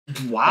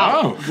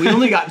Wow. We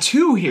only got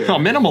 2 here. A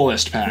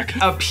minimalist pack.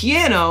 A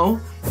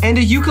piano and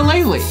a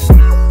ukulele.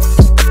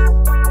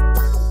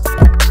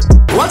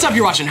 What's up?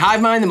 You're watching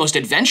HIVEMIND, the most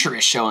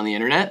adventurous show on the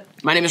internet.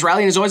 My name is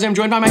Riley, and as always, I'm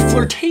joined by my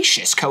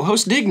flirtatious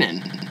co-host,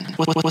 Dignan.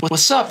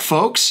 What's up,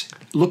 folks?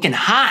 Looking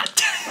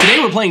hot. Today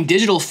we're playing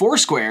Digital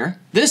Foursquare.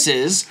 This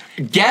is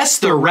Guess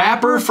the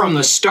Rapper from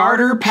the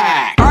Starter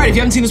Pack. All right, if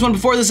you haven't seen this one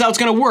before, this is how it's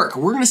gonna work.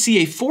 We're gonna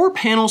see a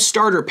 4-panel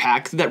starter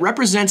pack that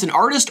represents an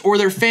artist or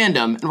their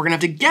fandom, and we're gonna have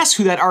to guess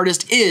who that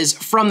artist is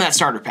from that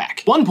starter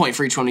pack. 1 point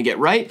for each one we get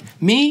right.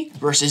 Me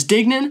versus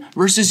Dignan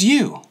versus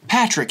you,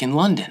 Patrick in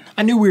London.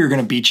 I knew we were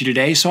gonna beat you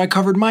today, so I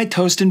covered my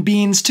toast and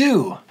beans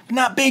too.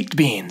 Not baked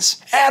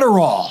beans.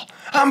 Adderall.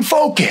 I'm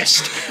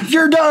focused.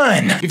 You're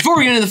done. Before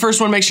we get into the first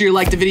one, make sure you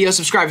like the video,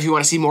 subscribe if you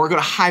want to see more. Go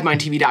to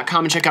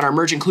HIVEMINDTV.com and check out our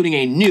merch, including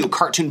a new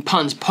Cartoon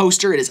Puns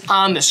poster. It is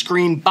on the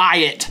screen. Buy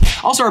it.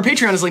 Also, our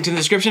Patreon is linked in the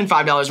description.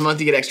 $5 a month,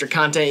 you get extra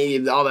content,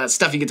 you get all that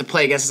stuff. You get to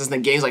play against us in the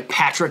games like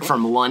Patrick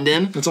from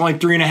London. It's only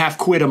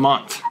 $3.50 a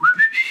month.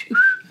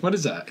 What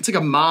is that? It's like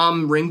a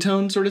mom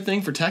ringtone sort of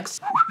thing for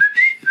text.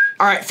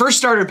 All right, first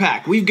starter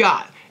pack. We've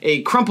got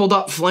a crumpled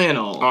up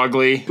flannel.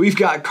 Ugly. We've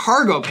got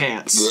cargo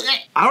pants.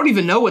 I don't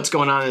even know what's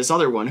going on in this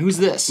other one. Who's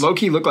this?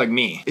 Low-key look like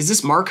me. Is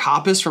this Mark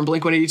Hoppus from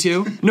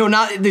Blink-182? No,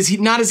 not is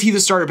he the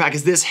starter pack.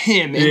 Is this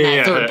him in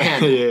that third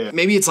pen? Yeah.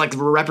 Maybe it's like a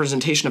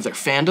representation of their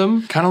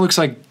fandom. Kind of looks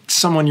like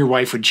someone your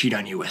wife would cheat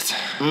on you with.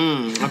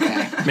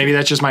 Okay. Maybe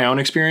that's just my own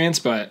experience,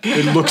 but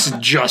it looks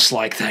just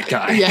like that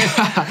guy. Yeah.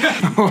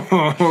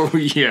 Oh,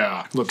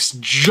 yeah. Looks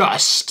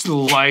just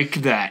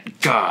like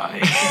that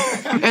guy.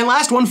 And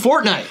last one,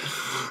 Fortnite.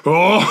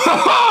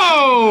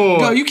 Oh!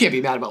 No, you can't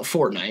be mad about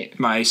Fortnite.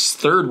 My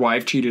third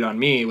wife cheated on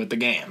me with the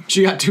game.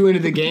 She got too into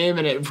the game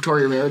and it tore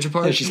your marriage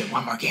apart? And she said,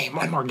 one more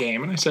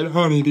game. And I said,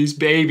 honey, these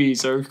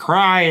babies are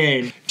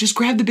crying. Just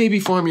grab the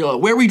baby formula.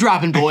 Where are we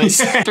dropping, boys?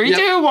 3,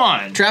 2,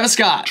 1. Travis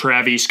Scott.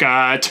 Travis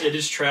Scott. It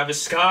is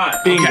Travis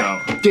Scott.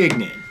 Bingo. Okay.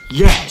 Dignan.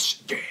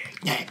 Yes.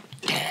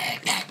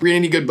 Read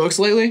any good books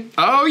lately?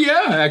 Oh,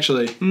 yeah,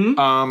 actually.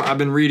 I've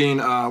been reading,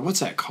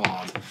 what's that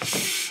called?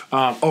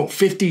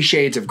 50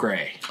 Shades of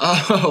Grey.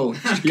 Oh,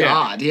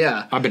 God,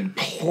 yeah. I've been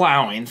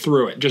plowing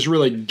through it, just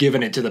really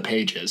giving it to the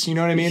pages. You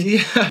know what I mean?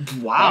 Yeah.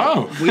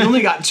 Wow. Oh. We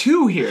only got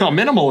 2 here. A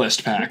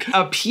minimalist pack.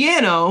 A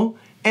piano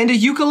and a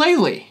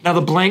ukulele. Now,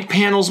 the blank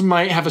panels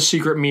might have a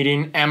secret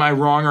meaning. Am I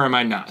wrong or am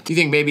I not? Do you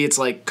think maybe it's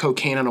like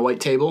cocaine on a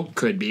white table?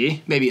 Could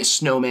be. Maybe a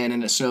snowman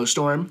in a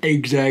snowstorm?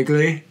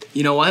 Exactly.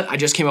 You know what? I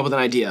just came up with an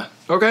idea.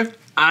 Okay.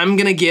 I'm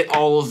gonna get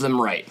all of them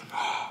right.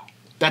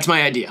 That's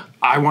my idea.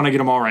 I want to get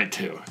them all right,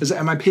 too.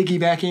 Am I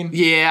piggybacking?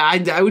 Yeah,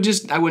 I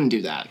wouldn't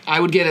do that. I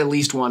would get at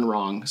least one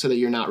wrong so that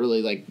you're not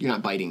really you're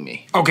not biting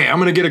me. Okay, I'm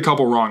going to get a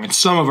couple wrong, and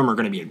some of them are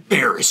going to be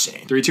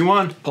embarrassing. 3, 2,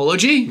 1. Polo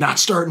G? Not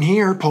starting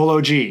here. Polo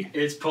G.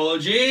 It's Polo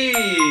G.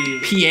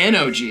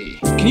 Piano G.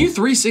 Can you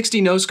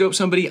 360 no-scope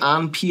somebody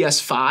on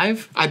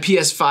PS5? I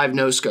PS5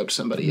 no-scoped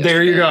somebody yesterday.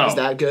 There you go. Is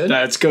that good?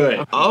 That's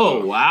good.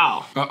 Oh,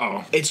 wow.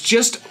 Uh-oh. It's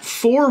just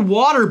 4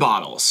 water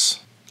bottles.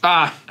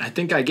 I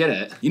think I get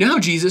it. You know how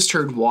Jesus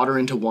turned water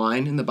into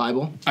wine in the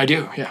Bible? I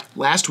do, yeah.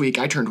 Last week,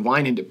 I turned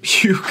wine into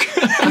puke.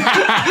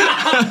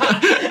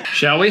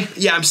 Shall we?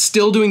 Yeah, I'm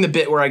still doing the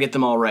bit where I get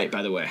them all right,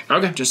 by the way.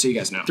 Okay. Just so you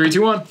guys know. 3,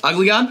 2, 1.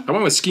 Ugly God? I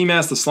went with Ski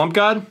Mask the Slump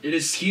God. It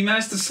is Ski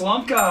Mask the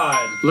Slump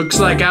God. Looks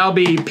like I'll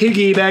be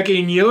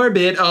piggybacking your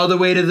bit all the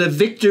way to the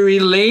Victory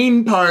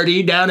Lane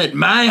party down at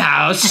my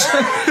house.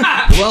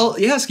 Well,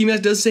 yeah, Ski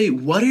Mask does say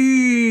water.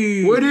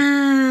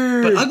 Water.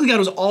 But Ugly God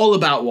was all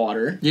about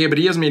water. Yeah, but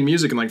he hasn't made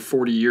music in like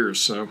 40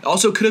 years, so.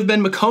 Also could have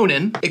been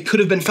McConan. It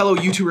could have been fellow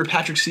YouTuber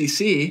Patrick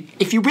CC.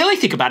 If you really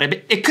think about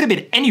it, it could have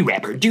been any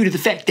rapper due to the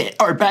fact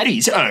that our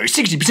bodies are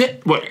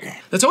 60% water.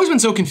 That's always been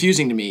so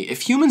confusing to me.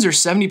 If humans are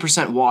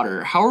 70%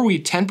 water, how are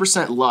we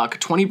 10% luck,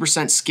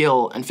 20%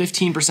 skill, and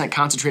 15%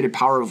 concentrated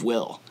power of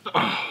will?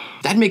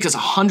 That makes us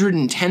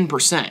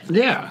 110%.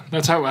 Yeah,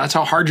 that's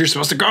how hard you're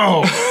supposed to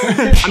go.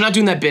 I'm not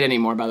doing that bit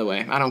anymore, by the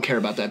way. I don't care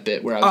about that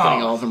bit where I was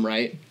getting all of them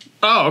right.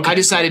 Oh, okay. I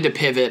decided to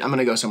pivot. I'm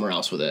gonna go somewhere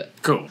else with it.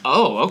 Cool.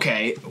 Oh,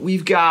 okay.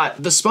 We've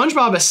got the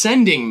SpongeBob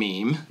Ascending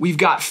meme. We've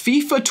got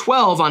FIFA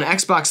 12 on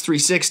Xbox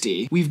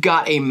 360. We've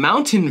got a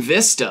Mountain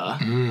Vista.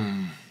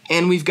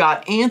 And we've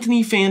got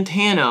Anthony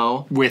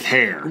Fantano. With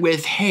hair.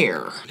 With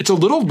hair. It's a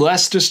little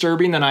less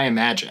disturbing than I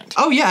imagined.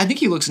 Oh yeah, I think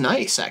he looks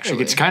nice, actually.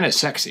 Like, it's kind of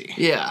sexy.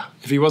 Yeah.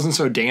 If he wasn't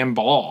so damn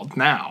bald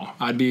now,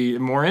 I'd be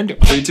more into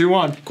it. 3, 2,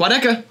 1.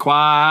 Quadeca.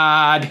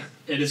 Quad.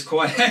 It is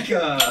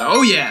Quadeca.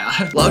 Oh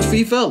yeah. Loves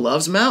FIFA,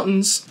 loves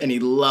mountains, and he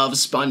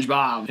loves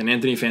SpongeBob. And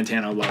Anthony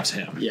Fantano loves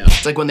him. Yeah.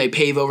 It's like when they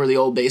pave over the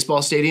old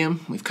baseball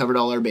stadium. We've covered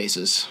all our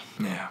bases.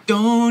 Yeah.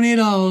 Don't it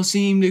all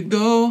seem to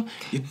go?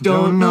 You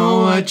don't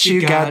know what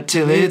you got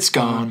till it's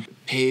gone.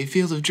 Paved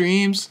field of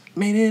dreams,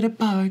 made it a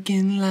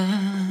parking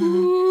lot.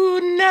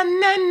 Ooh, na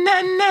na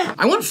na na.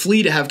 I want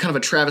Flea to have kind of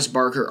a Travis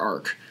Barker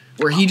arc.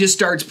 where he just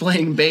starts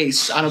playing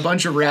bass on a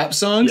bunch of rap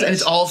songs, and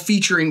it's all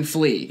featuring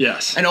Flea.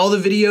 Yes. And all the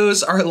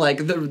videos are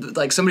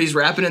like somebody's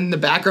rapping, and in the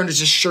background is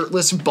just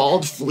shirtless,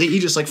 bald Flea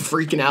just like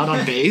freaking out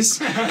on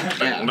bass.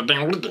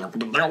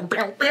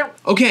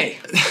 Okay,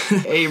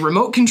 a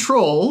remote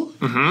control.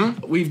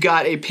 We've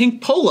got a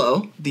pink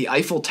polo, the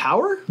Eiffel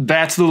Tower,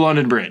 That's the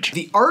London Bridge.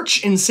 the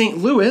Arch in St.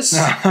 Louis.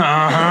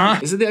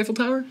 Is it the Eiffel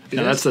Tower?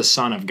 No, that's the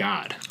Son of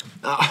God.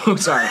 Oh,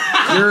 sorry.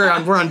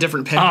 We're on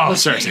different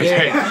panels. Oh, sorry.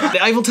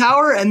 The Eiffel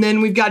Tower, and then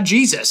we've got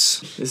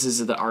Jesus. This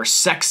is our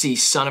sexy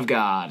Son of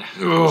God.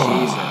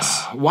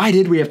 Jesus. Why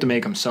did we have to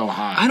make him so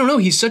hot? I don't know.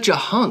 He's such a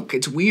hunk.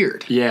 It's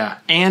weird. Yeah,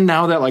 and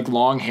now that like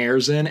long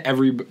hair's in,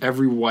 every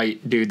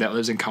white dude that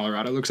lives in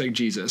Colorado looks like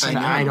Jesus, and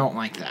I don't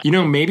like that. You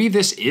know, maybe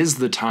this is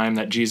the time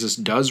that Jesus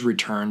does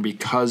return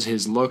because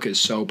his look is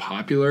so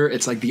popular.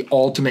 It's like the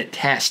ultimate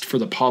test for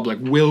the public.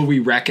 Will we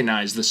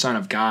recognize the Son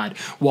of God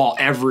while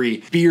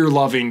every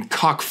beer-loving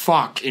cuck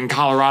fuck in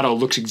Colorado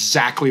looks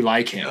exactly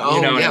like him?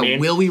 You know what I mean?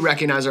 Will we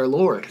recognize our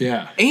Lord?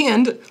 Yeah.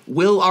 And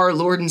will our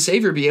Lord and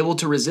Savior be able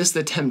to resist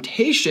the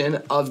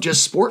temptation of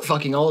just sport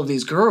fucking all of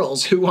these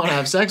girls who want to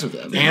have sex with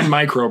him? And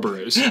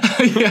microbrews.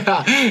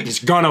 Yeah. He's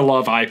gonna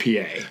love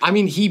IPA. I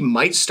mean, he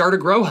might start a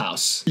grow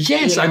house.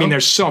 Yes, You know? I mean,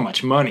 there's so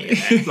much money in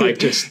it. Like,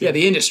 just Yeah,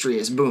 the industry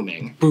is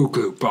booming.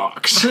 buku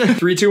bucks.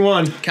 3, 2,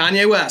 1.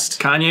 Kanye West.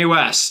 Kanye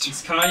West.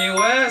 It's Kanye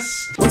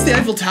West. What's the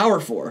Eiffel Tower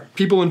for?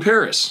 People in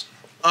Paris.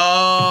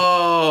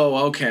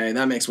 Oh, okay.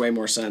 That makes way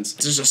more sense.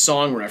 It's just a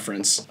song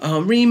reference.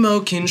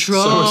 Remote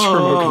control. So it's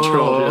remote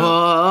control, yeah.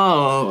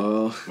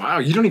 Oh. Wow,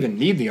 you don't even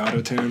need the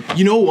auto-tune.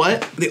 You know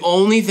what? The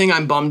only thing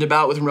I'm bummed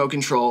about with remote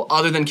control,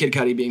 other than Kid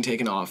Cudi being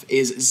taken off,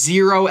 is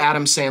 0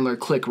 Adam Sandler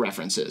click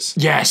references.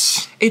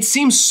 Yes. It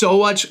seems so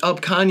much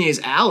up Kanye's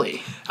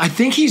alley. I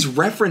think he's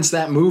referenced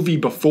that movie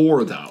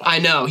before, though. I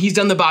know. He's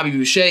done the Bobby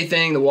Boucher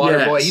thing, the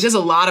Waterboy. Yes. He does a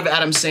lot of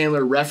Adam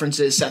Sandler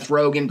references, Seth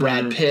Rogen,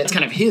 Brad Pitt. It's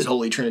kind of his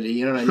holy trinity,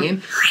 you know what I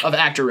mean? Of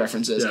actor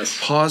references. Yes.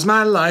 Pause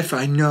my life,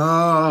 I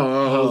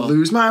know.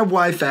 Lose my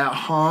wife at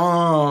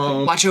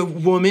home. Watch a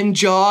woman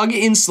jog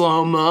in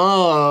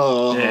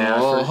slow-mo.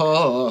 Yeah,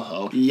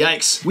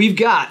 Yikes. We've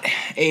got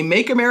a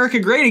Make America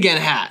Great Again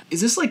hat.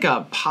 Is this like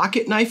a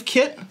pocket knife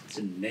kit? It's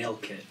a nail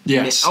kit.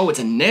 Yes. Oh, it's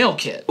a nail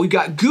kit. We've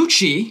got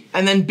Gucci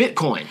and then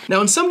Bitcoin.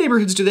 Now, in some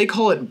neighborhoods, do they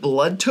call it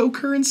blood toe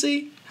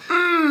currency?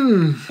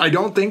 I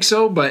don't think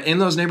so, but in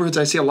those neighborhoods,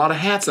 I see a lot of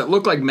hats that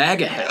look like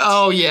MAGA hats.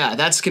 Oh, yeah,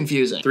 that's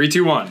confusing. 3,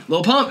 2, 1.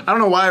 Lil Pump. I don't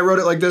know why I wrote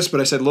it like this, but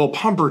I said Lil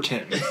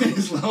Pumperton.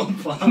 His little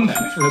bum.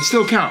 That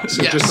still counts.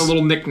 It's Yes. just a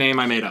little nickname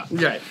I made up.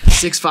 Right.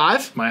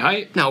 6'5"? My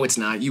height? No, it's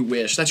not. You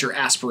wish. That's your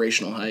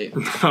aspirational height.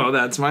 Oh,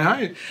 that's my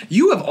height.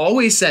 You have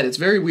always said, it's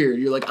very weird,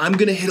 you're like, I'm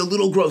gonna hit a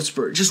little growth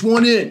spurt, just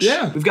 1 inch.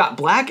 Yeah. We've got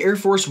black Air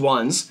Force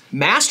Ones,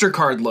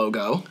 MasterCard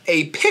logo,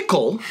 a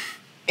pickle,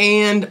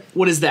 and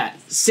what is that?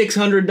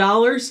 $600?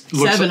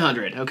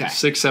 $700. Okay.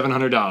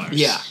 $600-$700.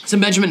 Yeah. Some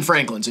Benjamin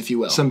Franklins, if you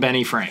will. Some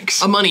Benny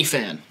Franks. A money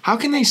fan. How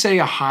can they say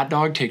a hot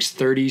dog takes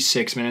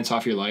 36 minutes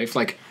off your life?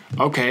 Like,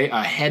 okay,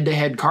 a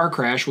head-to-head car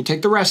crash will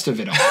take the rest of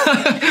it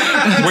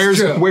off.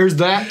 Where's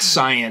that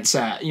science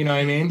at? You know what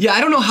I mean? Yeah,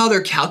 I don't know how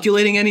they're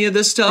calculating any of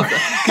this stuff.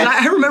 'Cause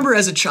I remember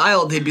as a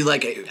child, they'd be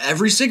like,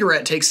 every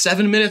cigarette takes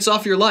 7 minutes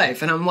off your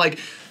life. And I'm like,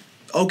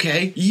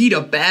 okay, you eat a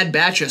bad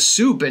batch of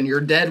soup and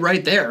you're dead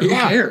right there. Who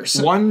cares?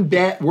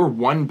 We're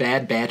one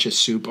bad batch of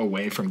soup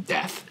away from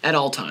death. At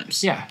all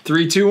times. Yeah.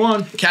 3, 2,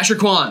 1. Casher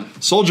Kwan.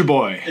 Soldier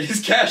Boy. It's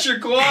Casher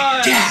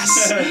Quad.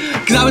 Yes!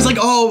 Because I was like,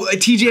 oh, a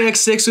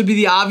TJX6 would be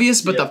the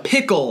obvious, but the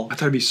pickle. I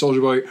thought it'd be Soldier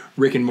Boy,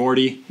 Rick and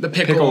Morty. The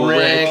pickle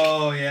Rick.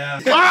 Oh,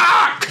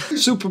 yeah.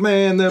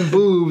 Superman, them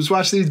boobs.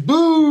 Watch these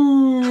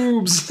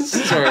boobs.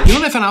 Sorry. You know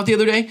what I found out the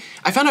other day?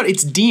 I found out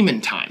it's demon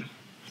time.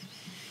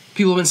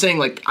 People have been saying,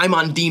 like, I'm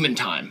on demon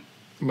time.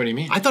 What do you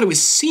mean? I thought it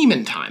was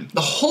semen time.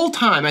 The whole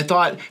time I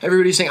thought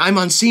everybody was saying, I'm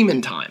on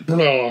semen time.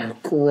 Oh,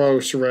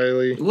 gross,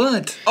 Riley.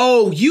 What?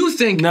 Oh, you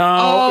think...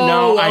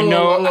 No, I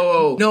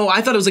know. No,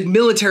 I thought it was like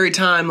military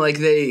time, like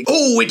they...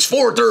 Oh, it's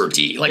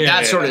 4:30. Like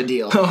that sort of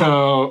deal.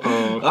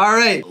 Oh. All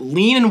right.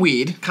 Lean and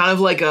weed. Kind of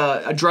like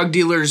a drug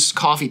dealer's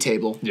coffee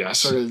table.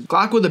 Yes. Sort of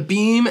Glock with a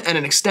beam and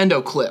an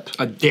extendo clip.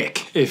 A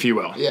dick, if you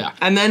will. Yeah.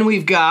 And then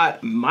we've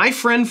got my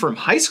friend from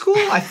high school,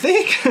 I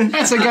think.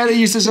 That's the guy that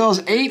used to sell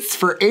his eighths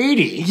for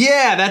 80.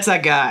 Yeah, that's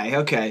that guy.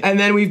 Okay. And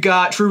then we've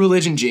got True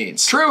Religion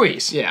jeans.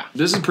 Truies. Yeah.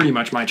 This is pretty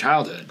much my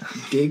childhood.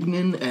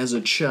 Dignan as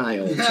a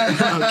child.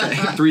 Okay.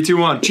 3, 2,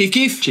 1. Chief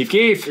Keef? Chief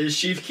Keef. It's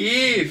Chief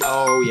Keef.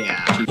 Oh,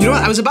 yeah. You know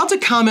what? I was about to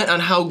comment on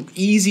how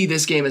easy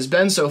this game has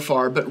been so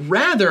far, but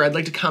rather I'd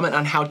like to comment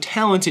on how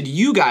talented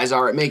you guys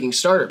are at making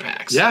starter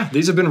packs. Yeah,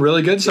 these have been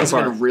really good so It's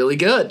far. been really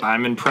good.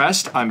 I'm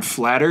impressed, I'm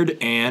flattered,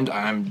 and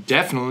I'm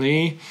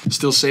definitely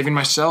still saving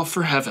myself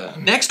for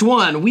heaven. Next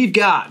one, we've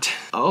got,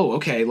 oh,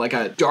 okay, like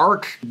a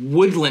dark wood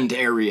woodland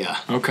area.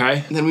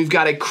 Okay. And then we've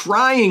got a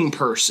crying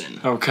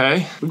person.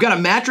 Okay. We've got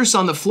a mattress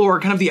on the floor,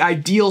 kind of the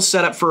ideal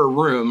setup for a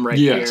room right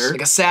Yes. here.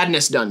 Like a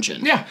sadness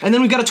dungeon. Yeah. And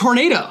then we've got a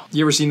tornado.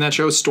 You ever seen that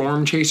show,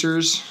 Storm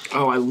Chasers?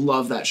 Oh, I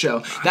love that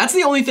show. That's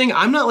the only thing,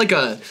 I'm not like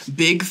a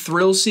big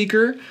thrill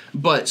seeker,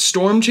 but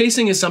storm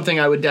chasing is something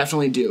I would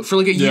definitely do. For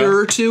like a year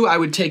or two, I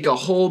would take a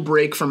whole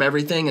break from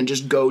everything and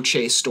just go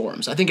chase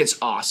storms. I think it's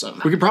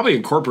awesome. We could probably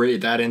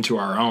incorporate that into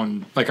our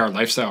own, like our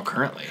lifestyle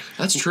currently.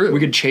 That's true. We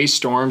could chase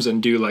storms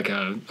and do like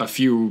a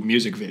few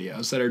music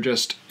videos that are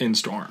just in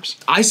storms.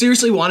 I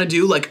seriously want to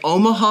do like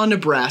Omaha,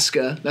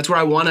 Nebraska. That's where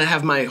I want to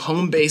have my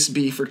home base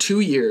be for 2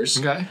 years.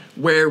 Okay.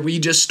 Where we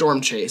just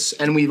storm chase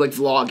and we like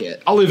vlog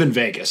it. I'll live in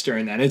Vegas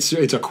during that. It's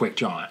a quick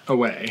jaunt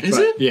away. Is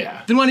it?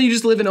 Yeah. Then why don't you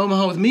just live in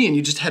Omaha with me and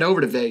you just head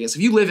over to Vegas?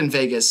 If you live in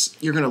Vegas,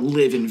 you're going to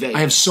live in Vegas. I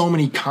have so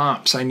many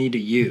comps I need to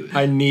use.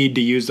 I need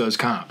to use those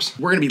comps.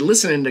 We're going to be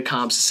listening to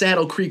comps,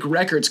 Saddle Creek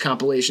Records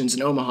compilations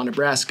in Omaha,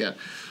 Nebraska.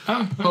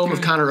 Oh, okay. Home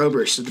of Connor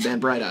Oberst of the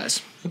band Bright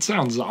Eyes. That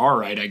sounds all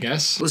right, I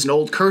guess. Listen to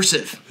Old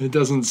Cursive. It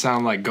doesn't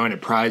sound like going to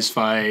prize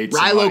fights.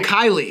 Rilo like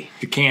Kiley.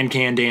 the can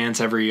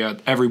dance every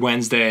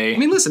Wednesday. I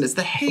mean, listen, it's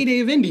the heyday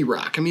of indie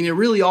rock. I mean, it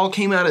really all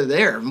came out of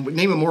there.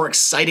 Name a more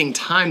exciting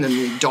time than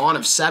the dawn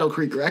of Saddle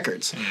Creek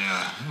Records.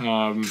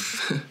 Yeah.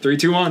 3,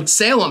 2, 1.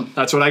 Salem.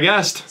 That's what I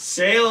guessed.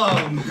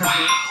 Salem.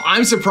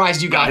 I'm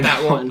surprised you got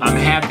that one. I'm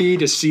happy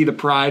to see the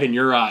pride in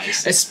your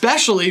eyes.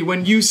 Especially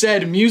when you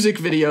said music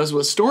videos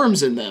with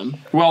storms in them.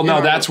 Well, no,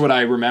 Yeah. that's what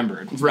I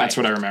remembered. Right. That's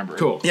what I remembered.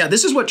 Cool. Yeah,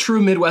 this is what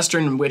true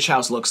Midwestern witch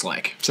house looks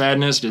like.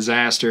 Sadness,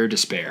 disaster,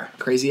 despair.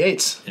 Crazy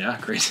eights. Yeah,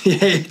 crazy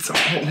eights.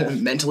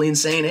 Mentally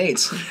insane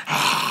eights.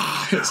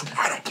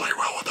 I don't play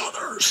well with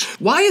others.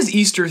 Why is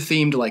Easter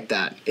themed like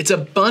that? It's a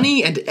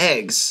bunny and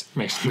eggs.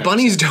 Makes no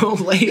Bunnies don't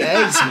lay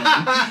eggs,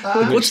 man.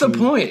 Like, what's the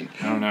point?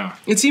 I don't know.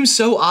 It seems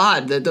so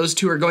odd that those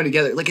two are going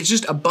together. Like, it's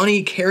just a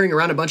bunny carrying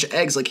around a bunch of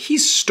eggs. Like, he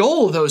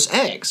stole those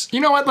eggs. You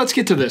know what? Let's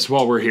get to this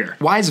while we're here.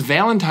 Why is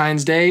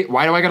Valentine's Day?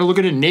 Why do I gotta look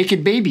at a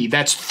naked baby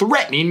that's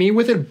threatening me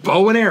with a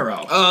bow and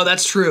arrow? Oh,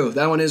 that's true.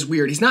 That one is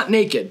weird. He's not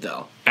naked,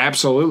 though.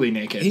 Absolutely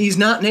naked. He's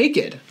not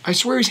naked. I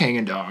swear he's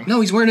hanging dong. No,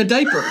 he's wearing a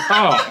diaper.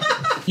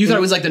 Oh. You thought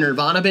it was like the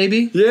Nirvana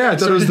baby? Yeah, I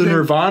thought it was the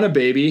Nirvana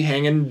baby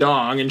hanging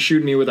dong and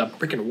shooting me with a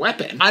freaking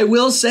weapon. I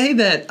will say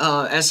that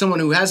as someone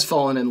who has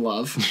fallen in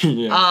love,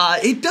 Yeah.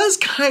 it does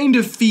kind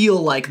of feel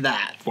like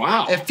that.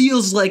 Wow. It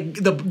feels like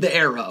the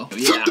arrow.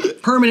 Yeah.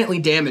 Permanently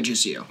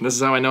damages you. This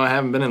is how I know I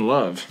haven't been in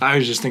love. I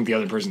always just think the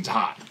other person's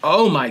hot.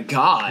 Oh my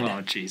god.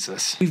 Oh,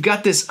 Jesus. We've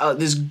got this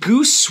this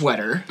goose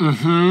sweater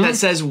that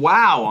says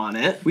wow on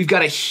it. We've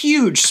got a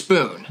huge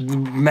spoon.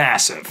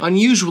 Massive.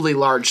 Unusually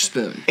large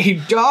spoon. A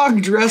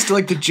dog dressed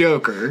like the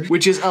Joker,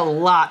 which is a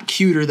lot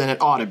cuter than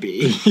it ought to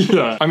be.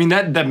 Yeah. I mean,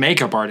 that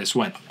makeup artist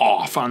went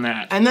off on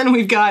that. And then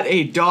we've got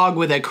a dog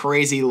with a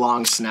crazy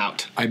long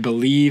snout. I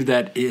believe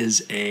that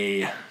is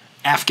a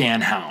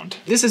Afghan hound.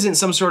 This isn't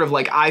some sort of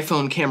like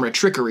iPhone camera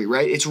trickery,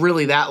 right? It's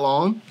really that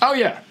long. Oh,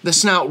 yeah. The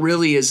snout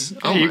really is.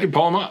 Oh Hey, you my. can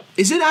pull him up.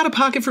 Is it out of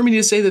pocket for me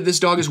to say that this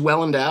dog is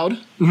well endowed?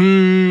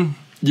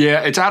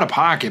 Yeah, it's out of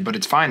pocket, but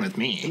it's fine with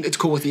me. It's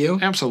cool with you?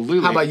 Absolutely.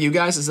 How about you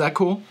guys? Is that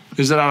cool?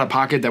 Is it out of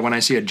pocket that when I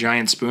see a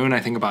giant spoon, I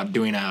think about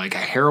doing a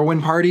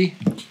heroin party?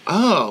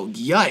 Oh,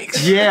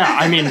 yikes. Yeah,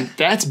 I mean,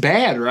 that's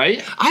bad,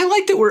 right? I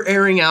like that we're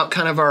airing out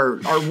kind of our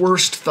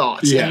worst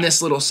thoughts Yeah. in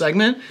this little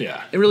segment.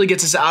 Yeah. It really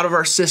gets us out of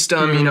our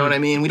system, you know what I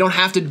mean? We don't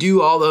have to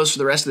do all those for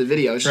the rest of the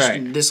video. It's just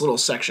Right. this little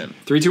section.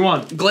 3, 2,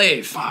 1.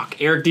 Glaive. Fuck,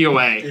 Eric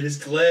DOA. It is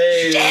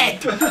Glaive.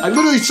 I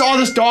literally saw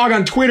this dog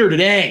on Twitter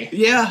today.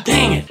 Yeah.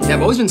 Dang it. Yeah,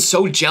 I've always been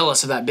so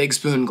jealous of that big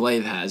spoon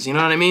Glaive has. You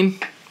know what I mean?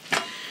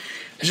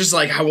 It's just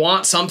like, I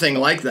want something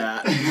like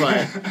that,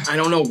 but I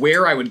don't know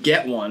where I would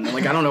get one.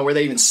 Like, I don't know where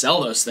they even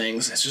sell those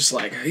things. It's just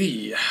like,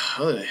 hey,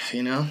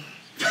 you know?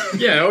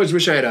 Yeah, I always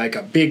wish I had like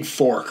a big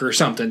fork or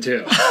something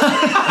too.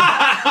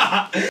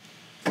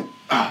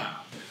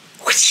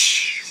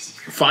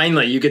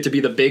 Finally, you get to be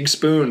the big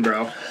spoon,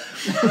 bro.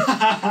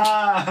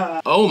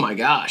 Oh my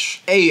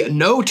gosh. A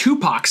no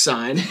Tupac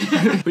sign.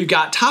 We've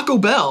got Taco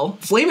Bell,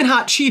 Flamin'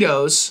 Hot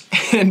Cheetos,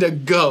 and a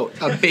goat,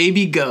 a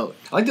baby goat.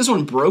 I like this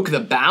one broke the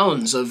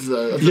bounds of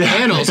the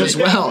panels as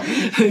well.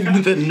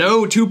 The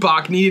no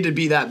Tupac needed to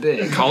be that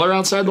big. Color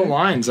outside the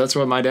lines. That's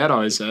what my dad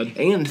always said.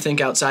 And think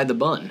outside the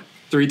bun.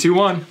 3, 2,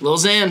 1. Lil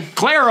Xan.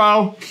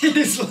 Claro. It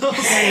is Lil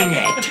Dang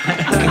it.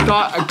 I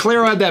thought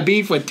Claro had that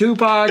beef with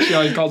Tupac. She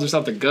always calls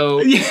herself the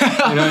GOAT.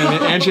 Yeah. You know what I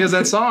mean? And she has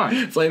that song.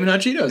 Flamin'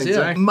 Hot Cheetos, yeah.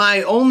 Exactly.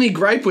 My only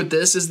gripe with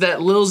this is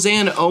that Lil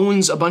Xan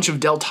owns a bunch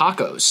of Del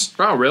Tacos.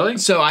 Oh, really?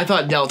 So I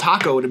thought Del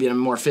Taco would have been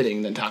more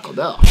fitting than Taco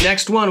Bell.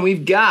 Next one,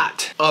 we've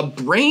got a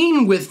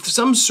brain with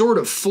some sort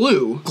of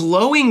flu,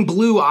 glowing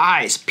blue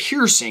eyes,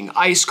 piercing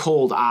ice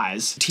cold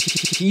eyes,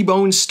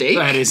 T-bone steak.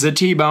 That is the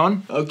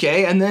T-bone.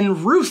 Okay, and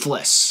then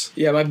ruthless.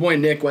 Yeah, my boy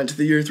Nick went to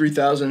the year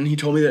 3000 and he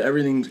told me that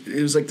everything,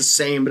 it was like the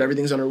same, but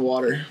everything's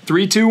underwater.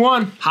 3, 2,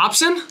 1.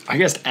 Hobson? I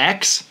guess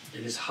X.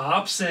 It is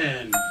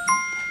Hobson.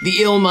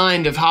 The ill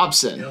mind of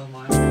Hobson. Ill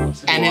mind.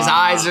 And his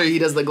eyes he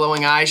does the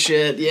glowing eye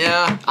shit.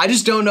 Yeah. I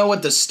just don't know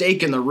what the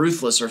steak and the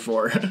ruthless are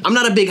for. I'm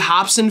not a big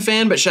Hobson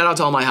fan, but shout out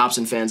to all my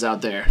Hobson fans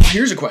out there.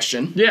 Here's a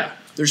question. Yeah.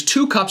 There's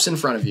 2 cups in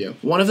front of you.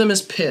 One of them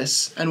is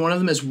piss, and one of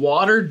them is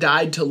water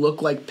dyed to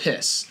look like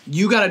piss.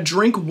 You gotta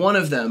drink one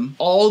of them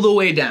all the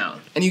way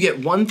down, and you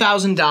get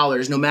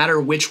 $1,000 no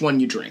matter which one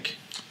you drink.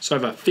 So I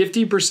have a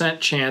 50%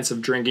 chance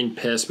of drinking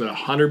piss, but a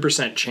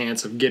 100%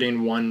 chance of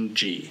getting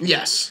 1G.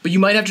 Yes, but you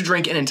might have to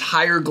drink an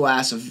entire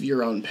glass of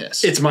your own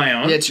piss. It's my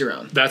own? Yeah, it's your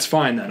own. That's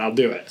fine then, I'll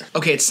do it.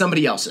 Okay, it's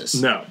somebody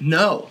else's. No.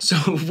 No. So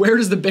where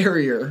does the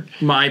barrier?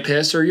 My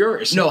piss or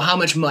yours? No, how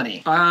much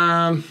money?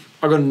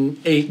 I'll go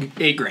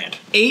eight grand.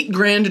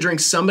 $8,000 to drink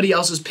somebody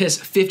else's piss,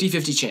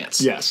 50-50 chance.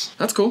 Yes.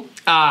 That's cool.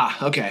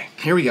 Okay,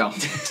 here we go.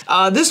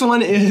 This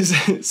one is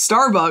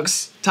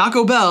Starbucks,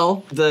 Taco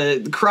Bell,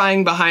 the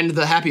crying behind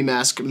the happy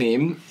mask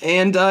meme,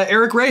 and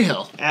Eric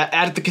Rahill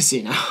at the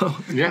casino.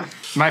 Yeah.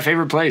 My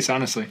favorite place,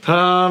 honestly.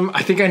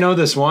 I think I know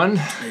this one.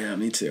 Yeah,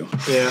 me too.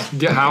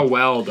 Yeah. How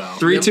well, though?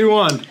 3, 2,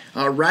 1.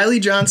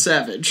 Riley John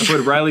Savage. I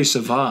put Riley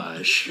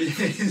Savage.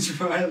 It's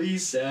Riley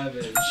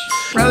Savage.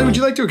 Riley, would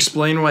you like to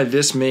explain why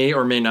this may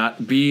or may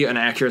not be an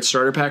accurate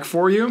starter pack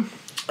for you?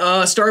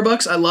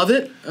 Starbucks, I love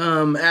it.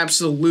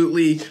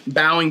 Absolutely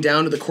bowing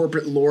down to the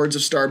corporate lords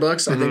of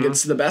Starbucks. I think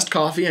it's the best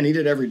coffee. I need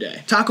it every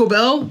day. Taco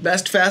Bell,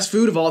 best fast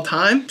food of all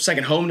time.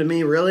 Second home to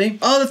me, really.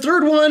 The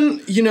third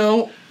one, you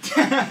know,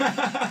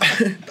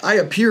 I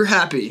appear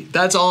happy.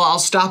 That's all. I'll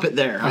stop it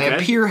there. Okay. I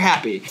appear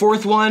happy.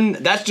 Fourth one,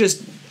 that's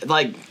just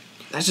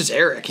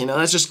Eric, you know?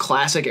 That's just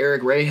classic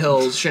Eric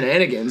Rahill's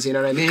shenanigans, you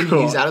know what I mean?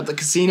 Cool. He's out at the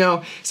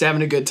casino. He's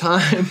having a good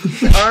time.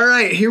 All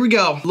right, here we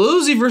go.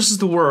 Lil Uzi versus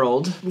the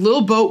World.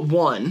 Lil Boat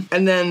 1.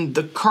 And then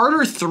the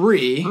Carter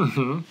 3.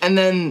 And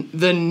then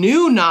the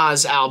new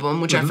Nas album,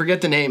 which I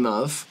forget the name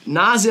of.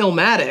 Nas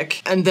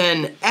Illmatic. And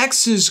then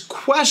X's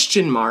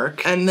question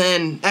mark. And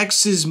then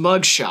X's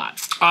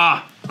mugshot.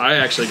 I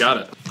actually got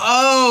it.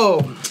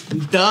 Oh,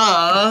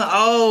 duh.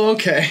 Oh,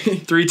 okay.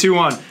 3, 2,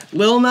 1.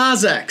 Lil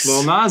Nas X.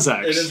 Lil Nas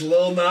X. It is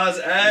Lil Nas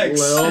X.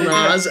 Lil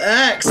Nas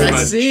X.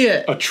 I see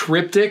it. A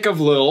triptych of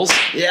Lils.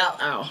 Yeah,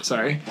 ow.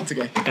 Sorry. That's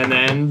okay. And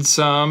then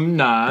some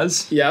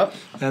Nas. Yep.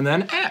 And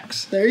then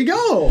X. There you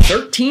go.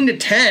 13 to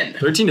 10.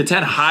 13 to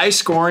 10. High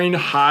scoring,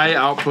 high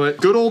output.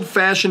 Good old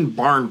fashioned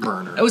barn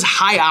burner. That was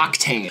high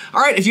octane.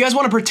 All right, if you guys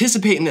want to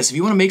participate in this, if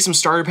you want to make some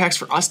starter packs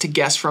for us to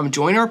guess from,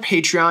 join our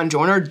Patreon,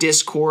 join our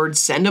Discord,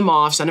 send them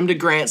off, send them to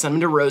Grant, send them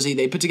to Rosie.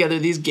 They put together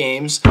these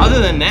games. Other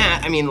than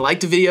that, I mean,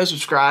 like the video,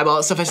 subscribe, all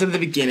that stuff I said at the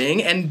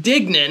beginning. And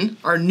Dignan,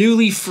 our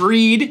newly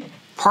freed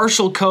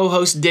partial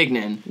co-host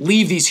Dignan,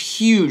 leave these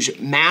huge,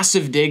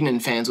 massive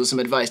Dignan fans with some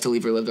advice to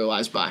leave or live their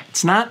lives by.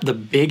 It's not the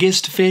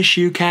biggest fish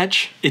you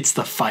catch, it's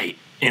the fight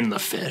in the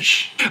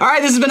fish. All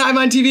right, this has been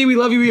HIVEMIND TV. We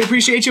love you, we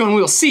appreciate you, and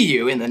we'll see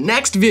you in the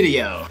next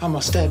video. I'm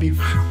gonna stab you.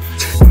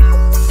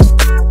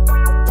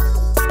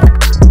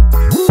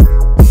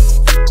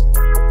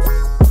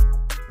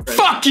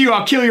 Fuck you,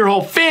 I'll kill your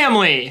whole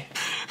family!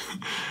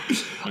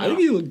 I think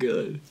you look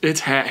good.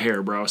 It's hat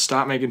hair, bro.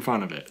 Stop making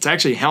fun of it. It's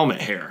actually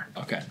helmet hair.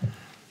 Okay.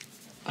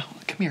 Oh,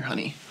 come here,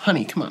 honey.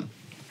 Honey, come on.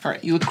 All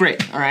right, you look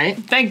great, all right?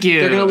 Thank you.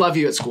 They're gonna love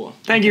you at school.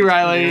 Thank you,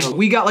 Riley.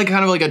 We got like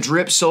kind of like a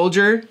drip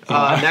soldier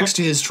next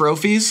to his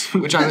trophies,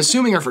 which I'm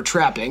assuming are for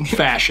trapping.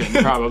 Fashion,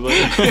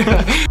 probably.